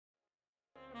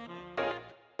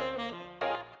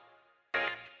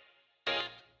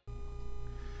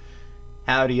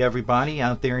Howdy everybody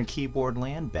out there in keyboard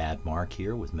land, Bad Mark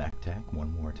here with MechTech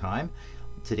one more time.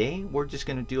 Today we're just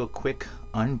going to do a quick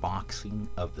unboxing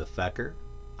of the Feker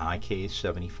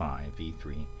IK75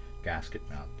 V3 gasket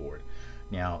mount board.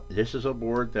 Now this is a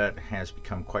board that has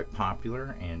become quite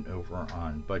popular, and over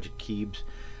on Budget Keybs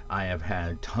I have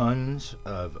had tons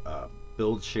of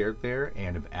builds shared there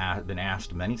and have been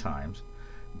asked many times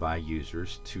by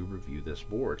users to review this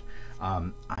board.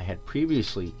 I had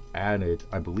previously added,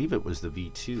 I believe it was the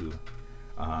V2,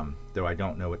 though I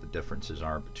don't know what the differences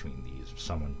are between these. If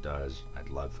someone does, I'd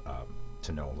love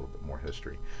to know a little bit more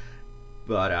history.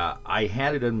 But I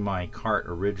had it in my cart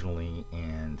originally,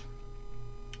 and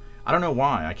I don't know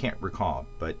why, I can't recall,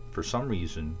 but for some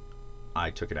reason I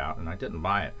took it out and I didn't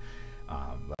buy it.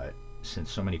 But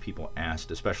since so many people asked,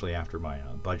 especially after my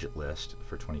budget list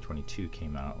for 2022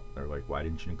 came out, they're like, why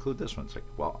didn't you include this one? It's like,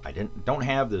 well, I don't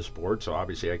have this board, so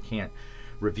obviously I can't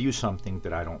review something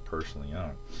that I don't personally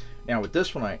own. Now with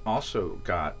this one, I also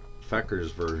got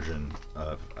Feker's version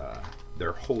of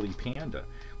their Holy Panda,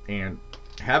 and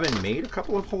having made a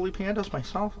couple of Holy Pandas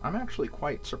myself, I'm actually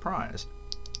quite surprised.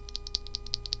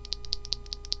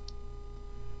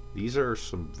 These are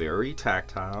some very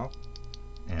tactile,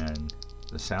 and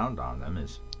the sound on them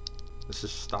is, this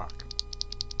is stock.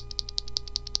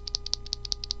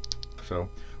 So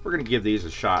we're going to give these a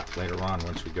shot later on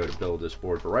once we go to build this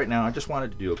board. But right now I just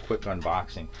wanted to do a quick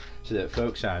unboxing so that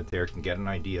folks out there can get an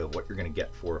idea of what you're going to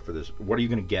get for this. What are you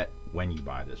going to get when you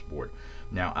buy this board?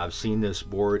 Now I've seen this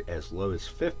board as low as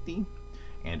 50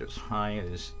 and as high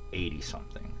as 80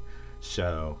 something.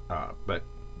 So but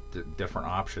different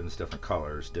options, different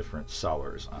colors, different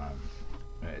sellers.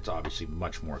 It's obviously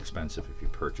much more expensive if you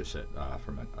purchase it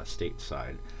from a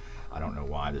stateside. I don't know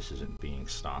why this isn't being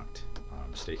stocked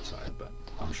stateside, but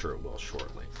I'm sure it will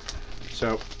shortly.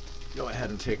 So go ahead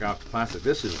and take off the plastic.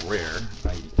 This is rare.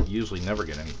 I usually never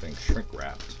get anything shrink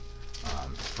wrapped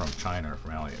from China or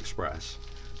from ALiExpress.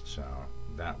 So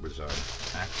that was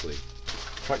actually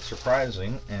quite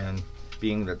surprising, and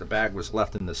being that the bag was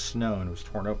left in the snow and was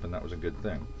torn open, that was a good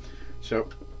thing. So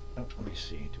let me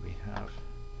see, do we have...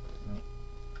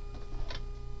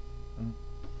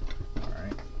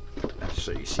 Alright,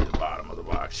 so you see the bottom of the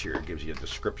box here. It gives you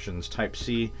descriptions: Type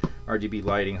C, RGB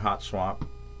lighting, hot swap,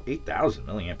 8,000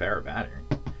 milliamp hour battery,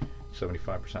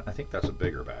 75%. I think that's a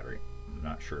bigger battery, I'm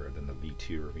not sure, than the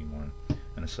V2 or V1,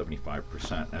 and a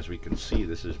 75%. As we can see,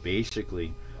 this is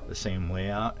basically the same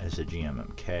layout as the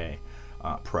GMMK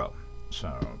Pro.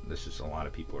 So this is, a lot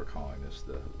of people are calling this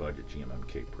the budget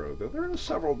GMMK Pro, though there are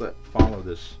several that follow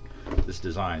this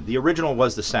design. The original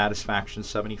was the Satisfaction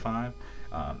 75.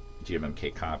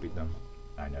 GMMK copied them.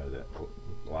 I know that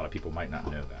a lot of people might not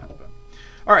know that. But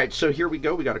all right, so here we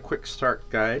go. We got a quick start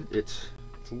guide. It's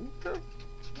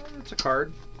a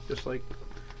card, just like,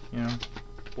 you know,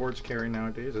 boards carry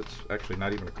nowadays. It's actually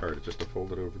not even a card. It's just a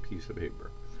folded over piece of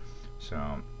paper. So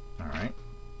all right,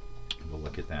 we'll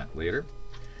look at that later.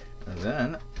 And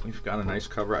then we've got a nice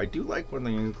cover. I do like when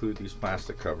they include these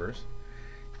plastic covers.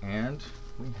 And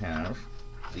we have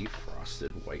the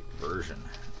frosted white version.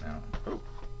 Now,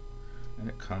 and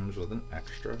it comes with an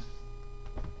extra.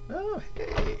 Oh,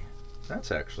 hey, that's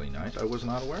actually nice. I was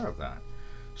not aware of that.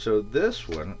 So this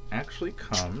one actually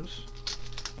comes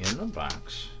in the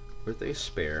box with a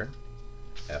spare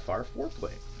FR4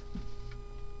 plate.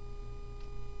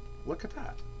 Look at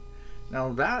that.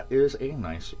 Now that is a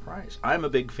nice surprise. I'm a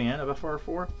big fan of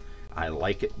FR4. I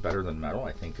like it better than metal.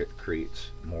 I think it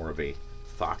creates more of a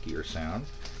thockier sound.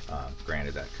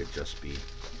 Granted, that could just be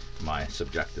my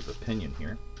subjective opinion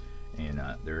here. And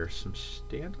there are some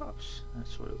stand-ups.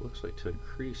 That's what it looks like to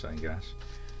increase, I guess.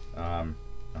 I'll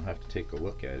have to take a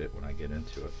look at it when I get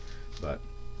into it. But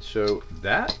so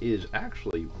that is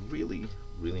actually really,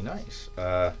 really nice.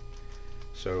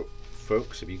 So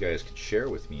folks, if you guys could share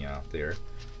with me out there,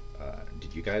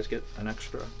 did you guys get an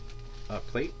extra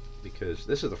plate? Because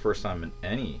this is the first time in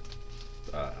any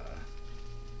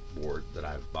board that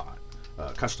I've bought,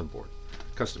 custom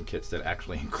kits that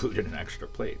actually included an extra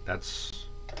plate. That's,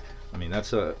 I mean,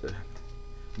 that's a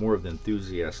more of the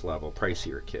enthusiast level,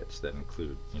 pricier kits that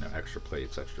include, you know, extra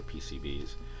plates, extra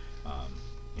PCBs,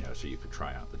 you know, so you could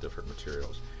try out the different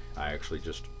materials. I actually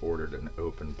just ordered an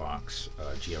open box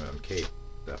GMMK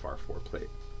FR4 plate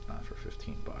for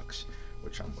 15 bucks,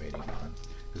 which I'm waiting on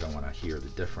because I want to hear the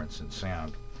difference in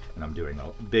sound. And I'm doing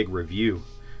a big review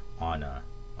on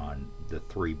the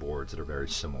three boards that are very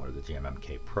similar: the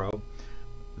GMMK Pro,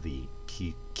 the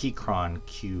Keychron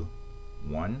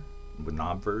Q1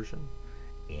 knob version,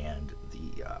 and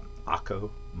the ACO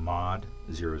Mod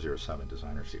 007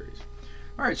 Designer Series.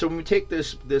 All right, so when we take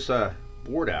this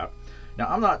board out, Now,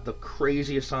 I'm not the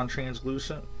craziest on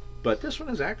translucent, but this one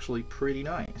is actually pretty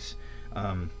nice.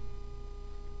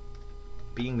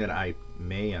 Being that I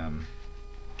may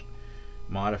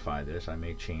modify this, I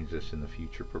may change this in the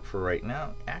future, but for right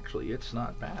now, actually, it's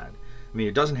not bad. I mean,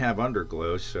 it doesn't have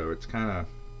underglow, so it's kind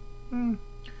of,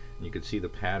 you can see the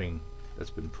padding that's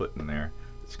been put in there.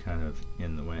 It's kind of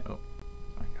in the way. Oh,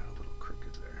 I got a little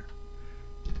crooked there.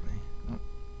 Oh,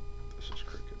 this is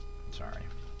crooked. Sorry.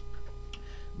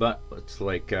 But it's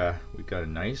like we've got a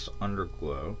nice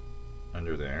underglow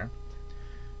under there,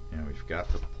 and we've got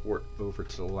the port over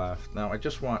to the left. Now I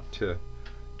just want to,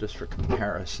 just for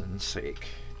comparison's sake,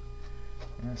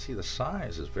 and see the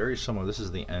size is very similar. This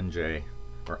is the NJ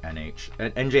or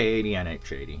NJ80,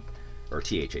 NH80, or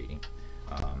TH80.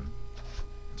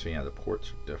 So yeah, the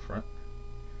ports are different.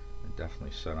 They're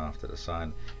definitely set off to the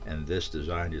side, and this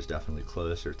design is definitely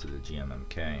closer to the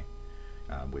GMMK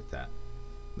with that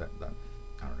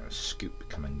I don't know, scoop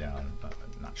coming down,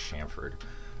 not chamfered,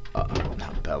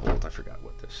 not beveled. I forgot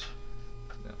what this.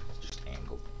 Just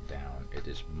angled down. It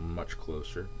is much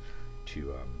closer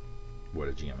to what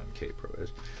a GMMK Pro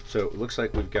is. So it looks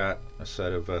like we've got a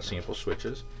set of sample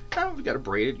switches. We've got a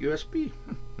braided USB.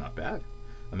 Not bad.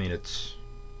 I mean, it's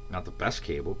not the best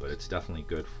cable, but it's definitely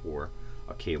good for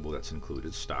a cable that's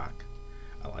included stock.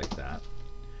 I like that.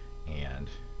 And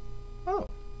oh,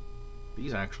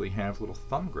 these actually have little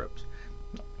thumb grips.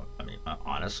 I mean,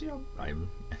 honestly,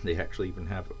 they actually even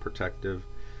have a protective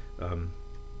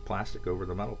plastic over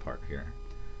the metal part here,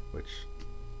 which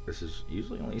this is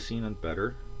usually only seen in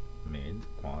better made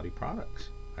quality products.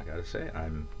 I gotta say,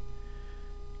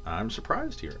 I'm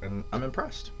surprised here, and I'm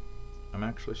impressed. I'm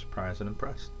actually surprised and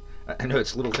impressed. I know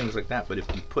it's little things like that, but if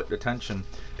you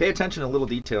pay attention to little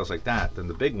details like that, then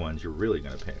the big ones you're really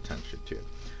going to pay attention to.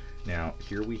 Now,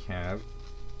 here we have,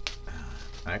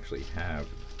 I actually have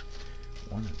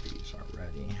one of these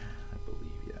already, I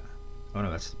believe, yeah. Oh no,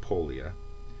 that's the Polia,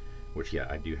 which, yeah,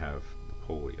 I do have the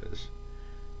Polias.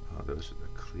 Oh, those are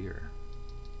the clear.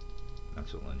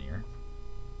 That's a linear.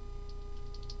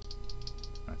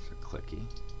 That's a clicky.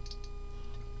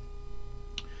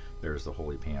 There's the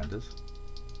Holy Pandas.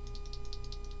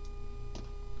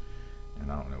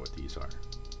 And I don't know what these are.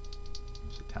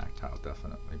 It's a tactile,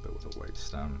 definitely, but with a white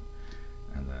stem.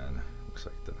 And then looks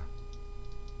like the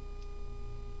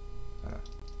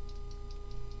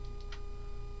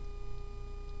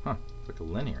it's like a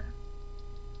linear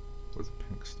with a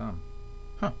pink stem.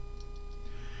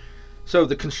 So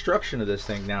the construction of this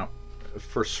thing, now,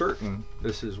 for certain,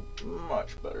 this is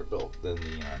much better built than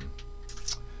the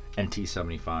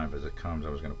NT75 as it comes. I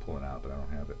was going to pull it out, but I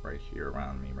don't have it right here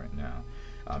around me right now.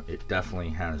 It definitely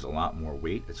has a lot more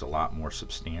weight. It's a lot more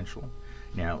substantial.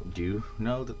 Now, do you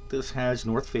know that this has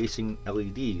north-facing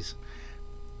LEDs?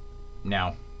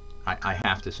 Now, I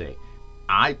have to say,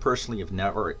 I personally have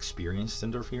never experienced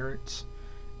interference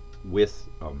with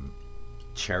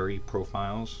cherry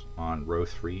profiles on row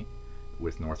 3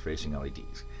 with north-facing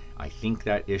LEDs. I think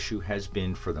that issue has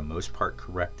been, for the most part,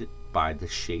 corrected by the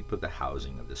shape of the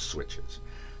housing of the switches.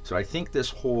 So I think this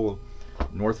whole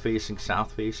north-facing,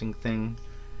 south-facing thing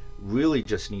really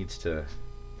just needs to,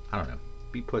 I don't know,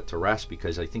 be put to rest,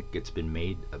 because I think it's been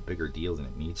made a bigger deal than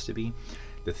it needs to be.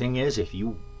 The thing is, if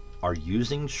you are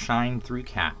using shine-through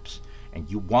caps and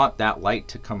you want that light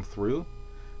to come through,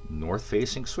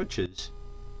 north-facing switches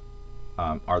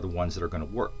are the ones that are going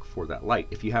to work for that light.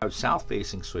 If you have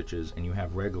south-facing switches and you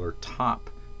have regular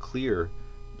top clear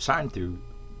shine-through,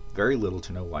 very little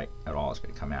to no light at all is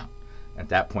going to come out. At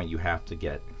that point, you have to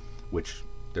get, which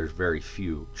there's very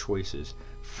few choices,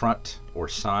 front or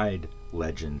side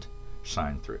legend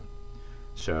shine through.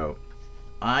 So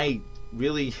I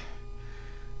really,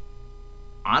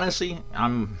 honestly, I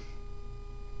mean,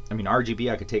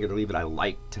 RGB, I could take it or leave it. I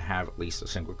like to have at least a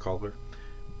single color,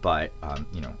 but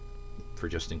you know, for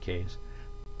just in case,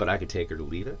 but I could take it or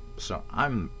leave it. So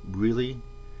I'm really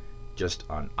just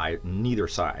on neither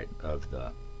side of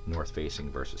the north facing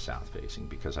versus south facing,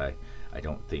 because I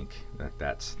don't think that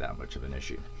that's that much of an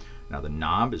issue. Now the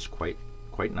knob is quite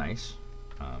nice.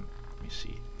 Let me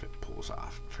see if it pulls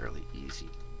off fairly easy.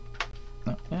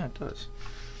 Oh, yeah, it does.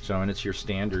 So, and it's your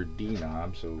standard D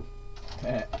knob, so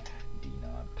D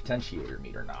knob, potentiator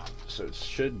meter knob. So it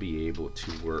should be able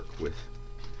to work with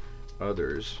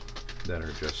others that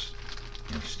are just,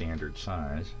 you know, standard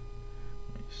size.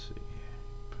 Let me see.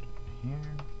 Put it in here.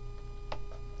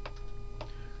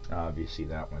 Obviously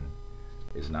that one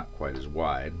is not quite as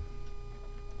wide,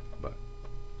 but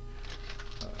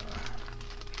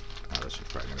this is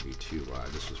probably going to be too wide.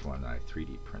 This is one that I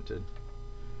 3D printed.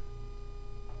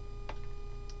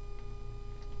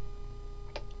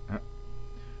 That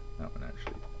one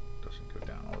actually doesn't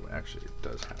Actually, it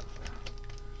does have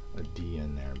a D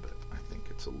in there, but I think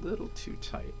it's a little too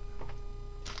tight.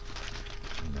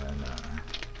 And then,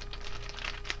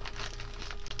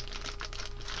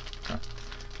 I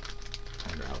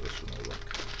wonder how this one will look.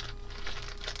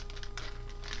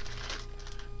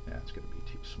 Yeah, it's going to be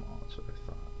too small. That's what I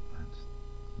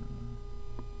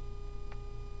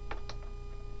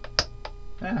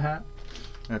thought.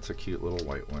 That's a cute little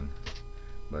white one,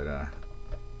 but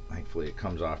thankfully it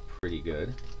comes off pretty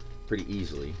good, pretty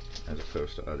easily, as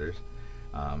opposed to others.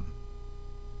 I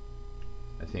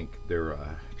think they're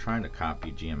trying to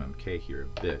copy GMMK here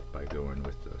a bit by going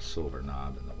with the silver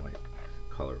knob and the white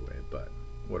colorway, but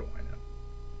what do I know?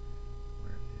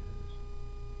 Where is?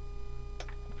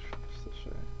 Let's show this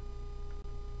way.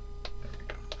 There we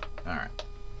go. All right.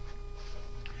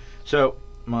 So,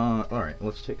 all right,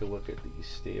 let's take a look at these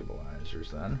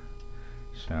stabilizers then.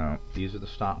 So these are the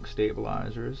stock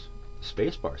stabilizers. The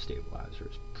spacebar stabilizer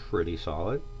is pretty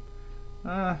solid.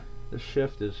 The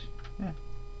shift is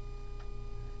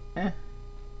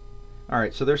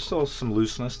Alright, so there's still some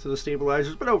looseness to the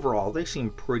stabilizers, but overall they seem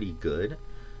pretty good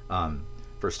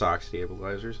for stock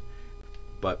stabilizers.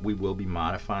 But we will be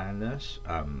modifying this.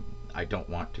 I don't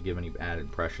want to give any bad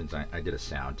impressions. I did a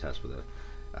sound test with a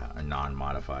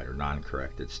non-modified or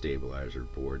non-corrected stabilizer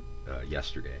board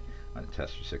yesterday on a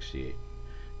Tester 68.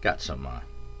 Got some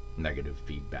negative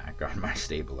feedback on my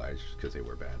stabilizers because they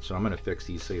were bad. So I'm going to fix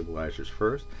these stabilizers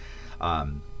first.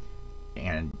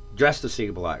 And just the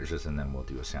stabilizers, and then we'll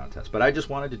do a sound test. But I just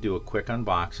wanted to do a quick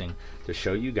unboxing to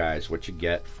show you guys what you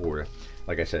get for,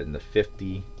 like I said, in the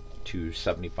 $50 to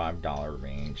 $75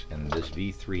 range. And this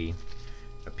V3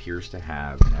 appears to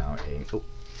have now a, oh,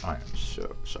 I am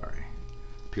so sorry,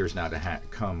 appears now to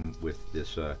come with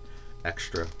this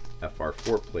extra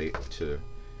FR4 plate to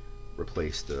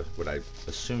replace the, what I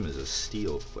assume is a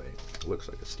steel plate. It looks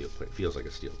like a steel plate, feels like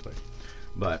a steel plate.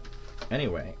 But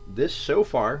anyway, this so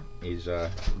far is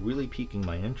really piquing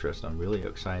my interest. I'm really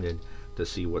excited to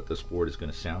see what this board is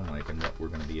going to sound like and what we're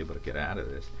going to be able to get out of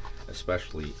this.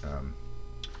 Especially,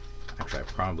 actually I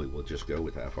probably will just go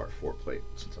with FR4 plate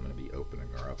since I'm going to be opening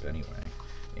her up anyway.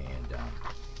 And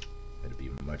it'll be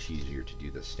much easier to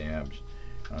do the stabs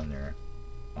on there,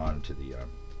 onto the,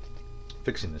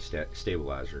 fixing the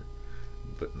stabilizer,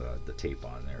 putting the tape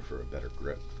on there for a better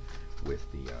grip with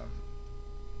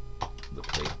the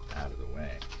plate out of the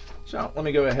way. So let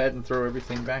me go ahead and throw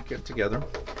everything back in together.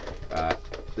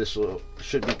 This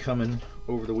should be coming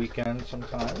over the weekend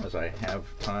sometime as I have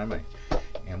time. I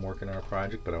am working on a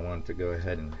project, but I wanted to go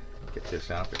ahead and get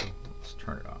this out there. Let's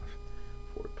turn it off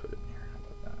before we put it in here. How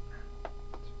about that?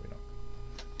 So we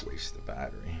don't waste the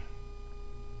battery.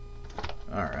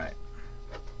 All right.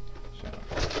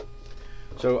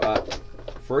 So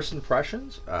first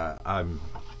impressions, I'm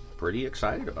pretty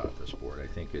excited about this board. I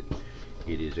think it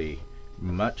is a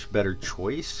much better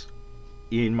choice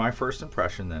in my first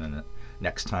impression than in the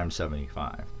Next Time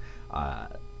 75.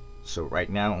 So right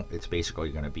now it's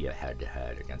basically going to be a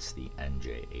head-to-head against the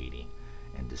NJ80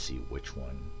 and to see which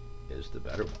one is the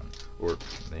better one. Or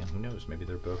who knows, maybe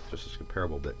they're both just as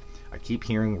comparable. But I keep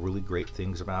hearing really great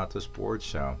things about this board,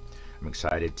 so I'm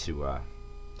excited to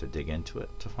dig into it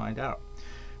to find out.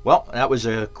 Well, that was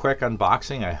a quick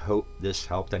unboxing. I hope this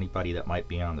helped anybody that might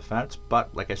be on the fence,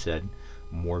 but like I said,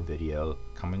 more video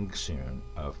coming soon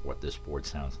of what this board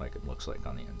sounds like and looks like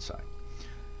on the inside.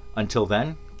 Until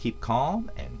then, keep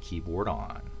calm and keyboard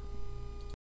on.